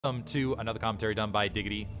To another commentary done by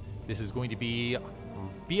Diggity. This is going to be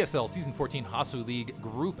BSL Season 14 Hasuleague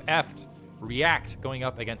Group F. React going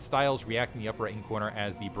up against Styles. React in the upper right-hand corner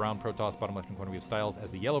as the brown Protoss. Bottom left-hand corner we have Styles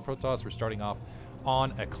as the yellow Protoss. We're starting off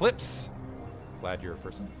on Eclipse. Glad you're a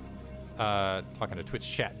person. Talking to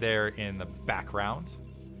Twitch chat there in the background.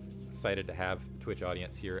 Excited to have Twitch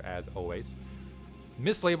audience here as always.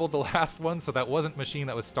 Mislabeled the last one, so that wasn't Machine,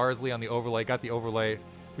 that was Starsley on the overlay. Got the overlay.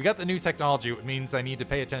 We got the new technology, which means I need to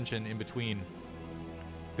pay attention in between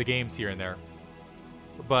the games here and there.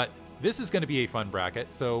 But this is going to be a fun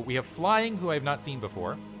bracket. So we have Flying, who I have not seen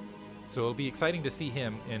before. So it'll be exciting to see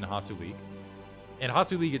him in Hasuleague. And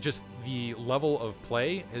Hasuleague, just the level of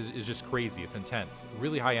play is just crazy. It's intense.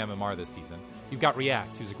 Really high MMR this season. You've got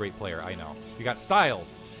React, who's a great player, I know. You got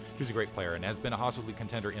Styles, who's a great player and has been a Hasuleague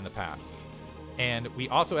contender in the past. And we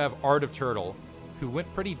also have R32, who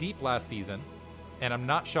went pretty deep last season. And I'm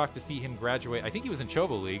not shocked to see him graduate. I think he was in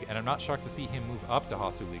Chobo League, and I'm not shocked to see him move up to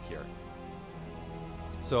Hasuleague here.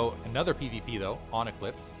 So another PvP, though, on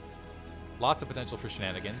Eclipse. Lots of potential for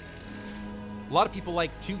shenanigans. A lot of people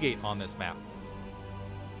like 2-gate on this map,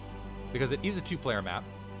 because it is a 2-player map.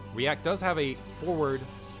 React does have a forward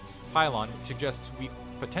pylon, which suggests we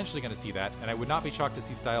potentially going to see that, and I would not be shocked to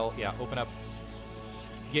see Style, open up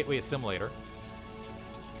Gateway Assimilator.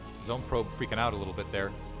 Zone Probe freaking out a little bit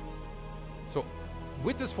there. So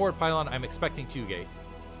with this forward pylon, I'm expecting 2-gate.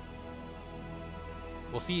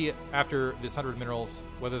 We'll see after this 100 minerals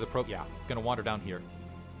whether the probe, it's going to wander down here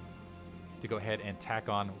to go ahead and tack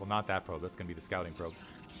on, well, not that probe, that's going to be the scouting probe.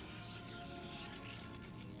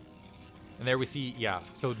 And there we see,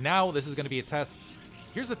 so now this is going to be a test.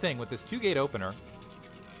 Here's the thing with this 2-gate opener.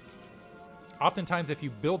 Oftentimes if you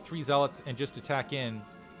build 3 zealots and just attack in,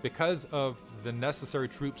 because of the necessary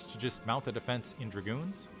troops to just mount a defense in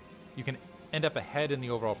Dragoons, you can end up ahead in the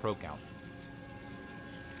overall probe count.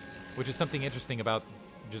 Which is something interesting about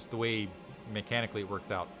just the way mechanically it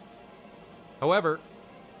works out. However,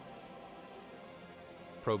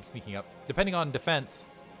 probe sneaking up. Depending on defense,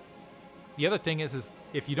 the other thing is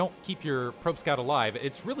if you don't keep your probe scout alive,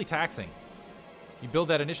 it's really taxing. You build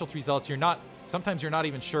that initial 3 zealots, sometimes you're not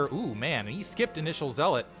even sure, ooh man, he skipped initial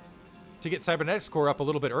zealot to get cybernetics core up a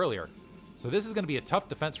little bit earlier. So this is going to be a tough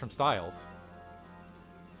defense from Styles.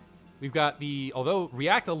 We've got although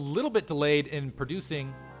React a little bit delayed in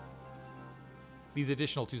producing these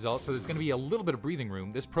additional 2 zealots, so there's going to be a little bit of breathing room.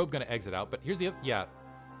 This probe going to exit out, but here's the other,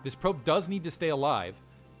 this probe does need to stay alive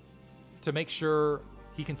to make sure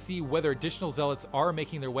he can see whether additional zealots are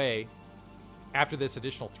making their way after this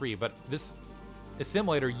additional 3, but this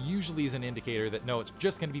assimilator usually is an indicator that no, it's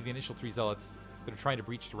just going to be the initial 3 zealots that are trying to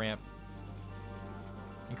breach the ramp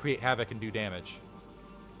and create havoc and do damage.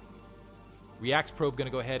 React's probe going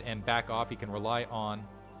to go ahead and back off. He can rely on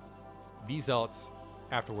these zealots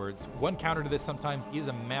afterwards. One counter to this sometimes is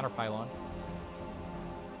a Manor Pylon.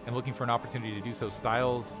 And looking for an opportunity to do so.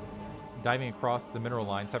 Styles diving across the mineral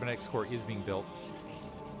line. Cybernetics core is being built.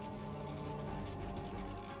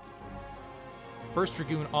 First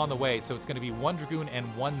Dragoon on the way, so it's going to be 1 Dragoon and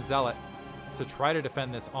 1 Zealot to try to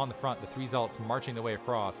defend this on the front. The 3 Zealots marching their way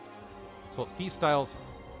across. So let's see if Styles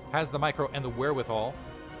has the micro and the wherewithal.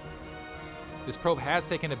 This probe has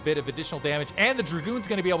taken a bit of additional damage, and the Dragoon's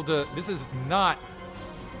going to be able to... This is not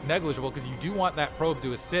negligible, because you do want that probe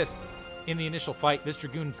to assist in the initial fight. This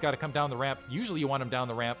Dragoon's got to come down the ramp. Usually you want him down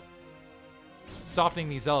the ramp, softening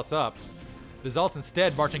these Zealots up. The Zealots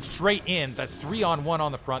instead marching straight in. That's 3-on-1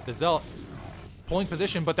 on the front. The Zealot pulling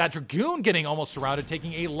position, but that Dragoon getting almost surrounded,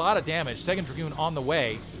 taking a lot of damage. Second Dragoon on the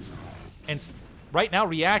way. And right now,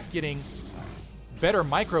 React getting better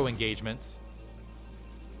micro engagements.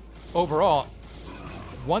 Overall,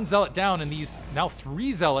 1 Zealot down, and these now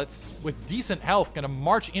 3 Zealots with decent health going to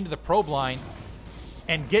march into the probe line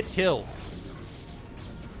and get kills.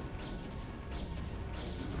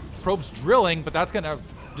 Probe's drilling, but that's going to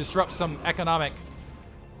disrupt some economic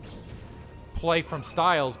play from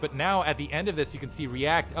Styles. But now at the end of this, you can see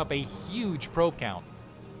React up a huge probe count.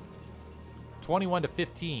 21 to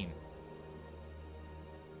 15.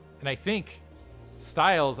 And I think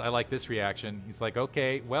Styles, I like this reaction. He's like,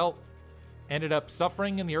 okay, well, ended up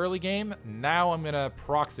suffering in the early game. Now I'm going to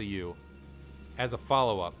proxy you as a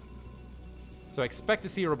follow-up. So I expect to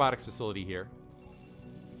see a robotics facility here.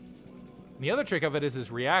 And the other trick of it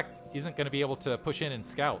is React isn't going to be able to push in and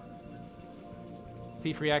scout.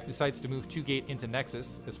 See if React decides to move 2-gate into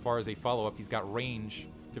Nexus as far as a follow-up. He's got range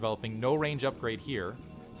developing. No range upgrade here.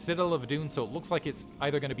 Citadel of Dune, so it looks like it's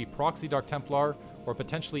either going to be Proxy Dark Templar or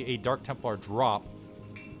potentially a Dark Templar drop.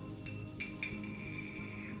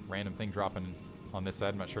 Random thing dropping on this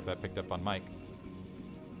side. I'm not sure if that picked up on mic.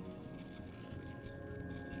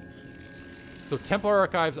 So Templar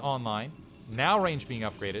Archives online. Now range being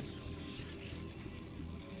upgraded.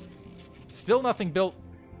 Still nothing built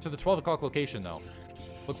to the 12 o'clock location, though.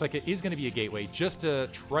 Looks like it is going to be a gateway just to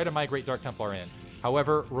try to migrate Dark Templar in.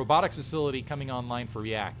 However, robotics facility coming online for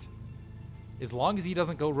React. As long as he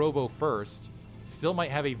doesn't go Robo first, still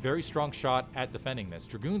might have a very strong shot at defending this.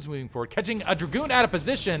 Dragoons moving forward, catching a Dragoon out of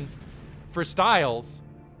position for Styles.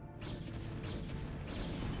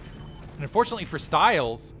 And unfortunately for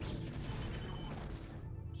Styles,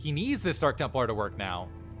 he needs this Dark Templar to work now.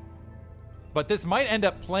 But this might end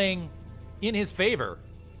up playing in his favor.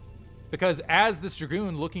 Because as this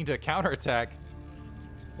Dragoon looking to counterattack,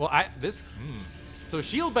 well, So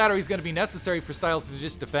shield battery is going to be necessary for Styles to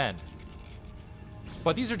just defend.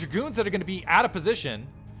 But these are Dragoons that are going to be out of position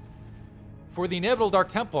for the inevitable Dark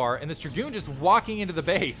Templar, and this Dragoon just walking into the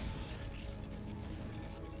base.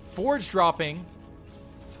 Forge dropping.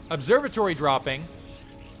 Observatory dropping.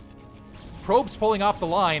 Probes pulling off the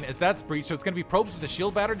line as that's breached, so it's going to be probes with a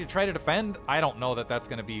shield battery to try to defend. I don't know that that is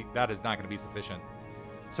not going to be sufficient.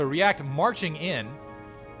 So React marching in.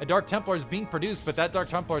 A Dark Templar is being produced, but that Dark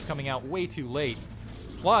Templar is coming out way too late.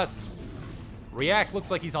 Plus, React looks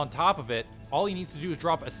like he's on top of it. All he needs to do is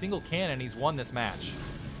drop a single cannon, and he's won this match.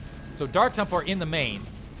 So Dark Templar in the main.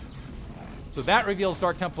 So that reveals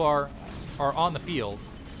Dark Templar are on the field.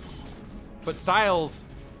 But Styles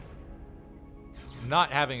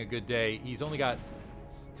not having a good day. He's only got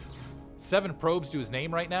 7 probes to his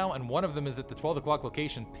name right now, and one of them is at the 12 o'clock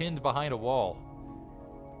location, pinned behind a wall.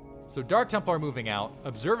 So Dark Templar moving out,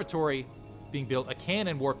 Observatory being built, a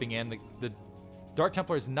cannon warping in. The Dark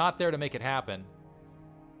Templar is not there to make it happen.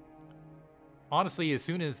 Honestly, as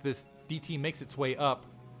soon as this DT makes its way up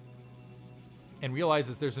and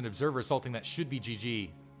realizes there's an observer assaulting, that should be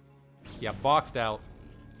GG. Yeah, boxed out.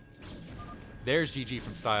 There's GG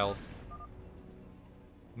from Style.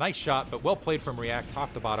 Nice shot, but well played from React,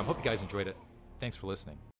 top to bottom. Hope you guys enjoyed it. Thanks for listening.